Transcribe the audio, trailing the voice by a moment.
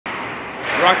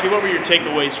Rocky, what were your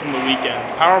takeaways from the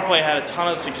weekend? Power play had a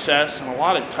ton of success and a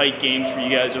lot of tight games for you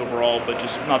guys overall, but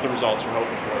just not the results you're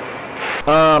hoping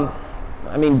for.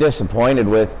 I mean, disappointed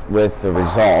with the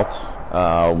results.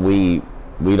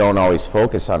 We don't always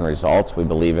focus on results. We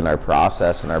believe in our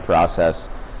process, and our process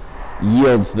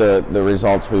yields the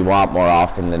results we want more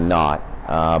often than not.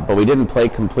 But we didn't play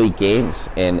complete games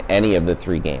in any of the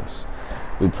 3 games.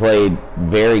 We played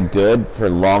very good for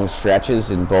long stretches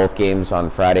in both games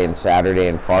on Friday and Saturday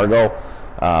in Fargo.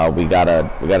 We got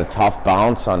a tough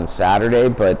bounce on Saturday,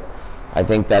 but I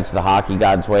think that's the hockey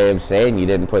god's way of saying you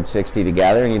didn't put 60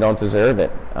 together and you don't deserve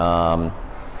it. I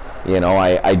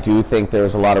do think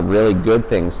there's a lot of really good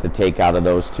things to take out of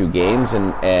those 2 games,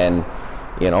 and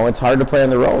it's hard to play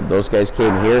on the road. Those guys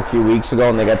came here a few weeks ago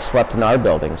and they got swept in our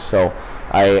building. So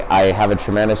I have a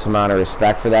tremendous amount of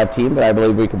respect for that team, but I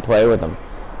believe we can play with them.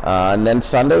 And then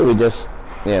Sunday, we just,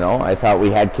 I thought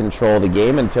we had control of the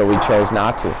game until we chose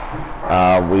not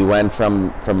to. We went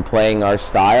from playing our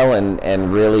style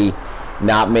and really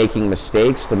not making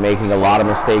mistakes to making a lot of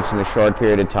mistakes in a short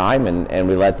period of time, and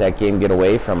we let that game get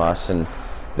away from us. And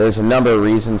there's a number of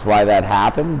reasons why that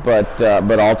happened, but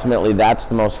ultimately that's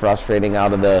the most frustrating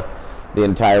out of the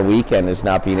entire weekend, is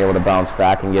not being able to bounce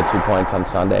back and get 2 points on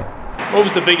Sunday. What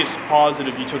was the biggest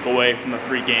positive you took away from the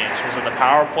 3 games? Was it the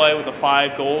power play with the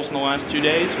 5 goals in the last 2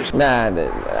 days? Nah,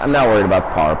 I'm not worried about the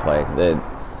power play.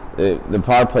 The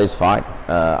power play's fine.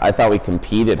 I thought we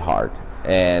competed hard,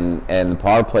 and the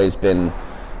power play's been,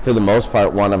 for the most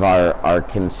part, one of our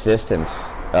consistents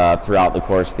throughout the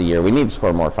course of the year. We need to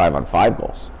score more 5-on-5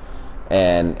 goals,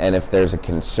 and if there's a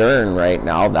concern right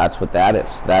now, that's what that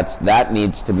is. That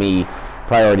needs to be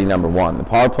priority number 1. The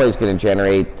power play is going to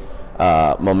generate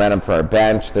momentum for our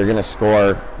bench. They're going to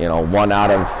score, 1 out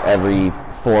of every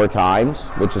 4 times,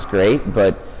 which is great.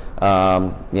 But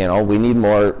we need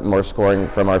more scoring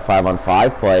from our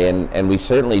 5-on-5 play, and we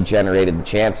certainly generated the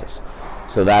chances.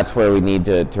 So that's where we need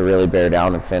to really bear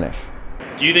down and finish.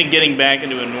 Do you think getting back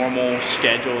into a normal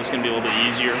schedule is going to be a little bit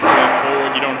easier going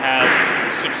forward? You don't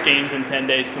have 6 games in 10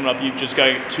 days coming up. You've just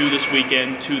got 2 this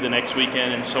weekend, 2 the next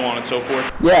weekend, and so on and so forth.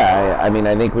 Yeah, I mean,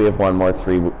 I think we have one more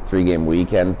three-game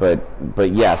weekend, but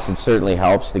yes, it certainly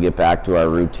helps to get back to our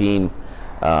routine.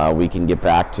 We can get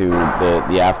back to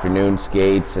the afternoon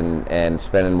skates and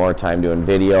spending more time doing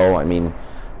video. I mean,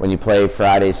 when you play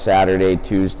Friday, Saturday,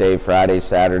 Tuesday, Friday,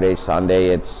 Saturday,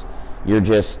 Sunday,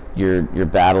 you're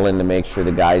battling to make sure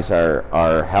the guys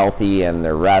are healthy and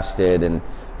they're rested, and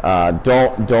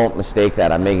don't mistake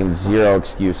that. I'm making 0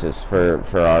 excuses for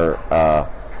our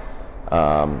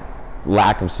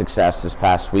lack of success this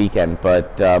past weekend,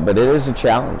 but it is a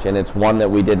challenge, and it's one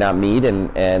that we did not meet,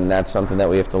 and that's something that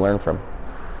we have to learn from.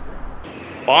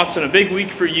 Boston, a big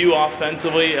week for you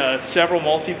offensively, several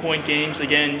multi-point games.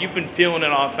 Again, you've been feeling it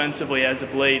offensively as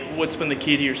of late. What's been the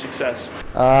key to your success?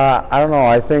 I don't know.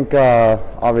 I think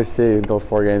obviously those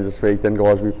 4 games this week didn't go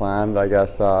as we planned. I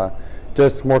guess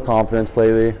just more confidence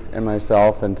lately in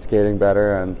myself and skating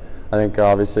better. And I think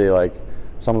obviously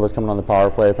some of those coming on the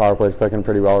power play. Power play is clicking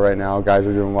pretty well right now. Guys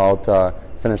are doing well to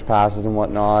finish passes and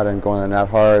whatnot and going to the net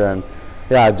hard. And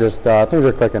yeah, just things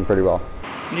are clicking pretty well.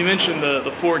 You mentioned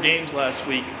the 4 games last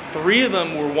week. 3 of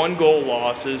them were 1-goal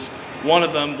losses. 1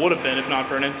 of them would have been if not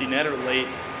for an empty netter late.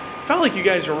 Felt like you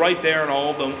guys are right there in all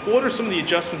of them. What are some of the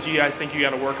adjustments you guys think you got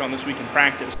to work on this week in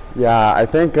practice? Yeah, I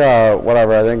think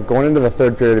I think going into the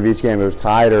 3rd period of each game, it was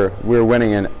tied or we were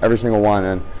winning in every single one,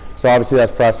 and so obviously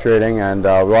that's frustrating. And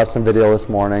we watched some video this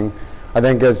morning. I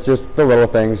think it's just the little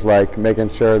things like making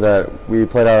sure that we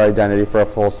played our identity for a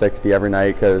full 60 every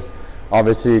night, because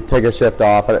obviously take a shift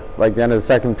off at the end of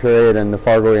the 2nd period in the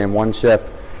Fargo game, 1 shift,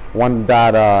 1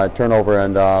 bad turnover,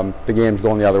 and the game's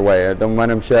going the other way. The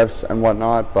momentum shifts and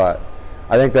whatnot, but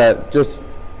I think that just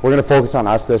we're going to focus on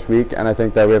us this week, and I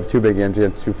think that we have 2 big games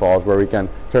against Sioux Falls where we can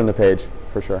turn the page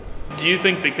for sure. Do you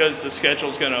think because the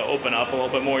schedule's going to open up a little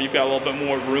bit more, you've got a little bit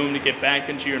more room to get back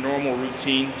into your normal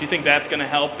routine? Do you think that's going to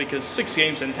help? Because 6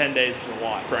 games in 10 days was a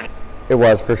lot for anyone. It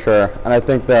was, for sure. And I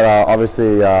think that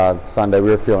obviously Sunday we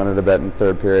were feeling it a bit in the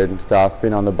 3rd period and stuff,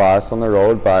 being on the bus, on the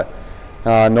road, but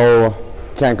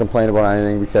can't complain about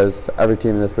anything because every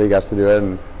team in this league has to do it.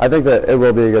 And I think that it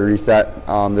will be a good reset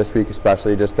this week,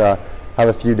 especially just to have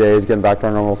a few days, getting back to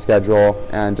our normal schedule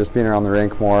and just being around the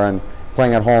rink more and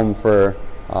playing at home for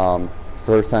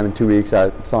first time in 2 weeks.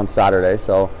 It's on Saturday,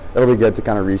 so it'll be good to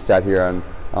kind of reset here and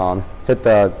hit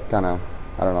the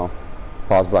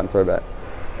pause button for a bit.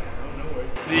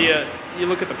 You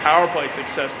look at the power play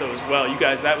success though as well. You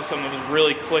guys, that was something that was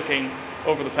really clicking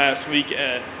over the past week,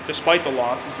 despite the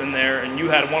losses in there, and you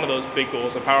had one of those big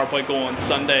goals, a power play goal on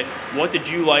Sunday. What did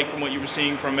you like from what you were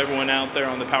seeing from everyone out there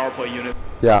on the power play unit?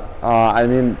 Yeah, I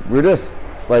mean, we're just,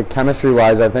 like,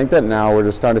 chemistry-wise, I think that now we're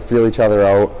just starting to feel each other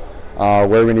out,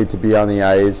 where we need to be on the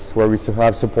ice, where we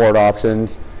have support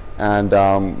options, and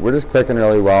we're just clicking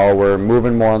really well. We're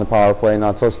moving more on the power play,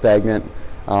 not so stagnant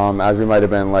as we might have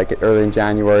been like early in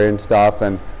January and stuff,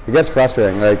 and it gets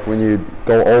frustrating, like when you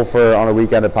go 0 for on a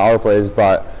weekend of power plays,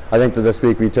 but I think that this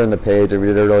week we turned the page and we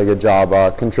did a really good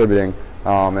job contributing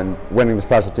and winning the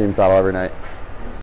special team battle every night.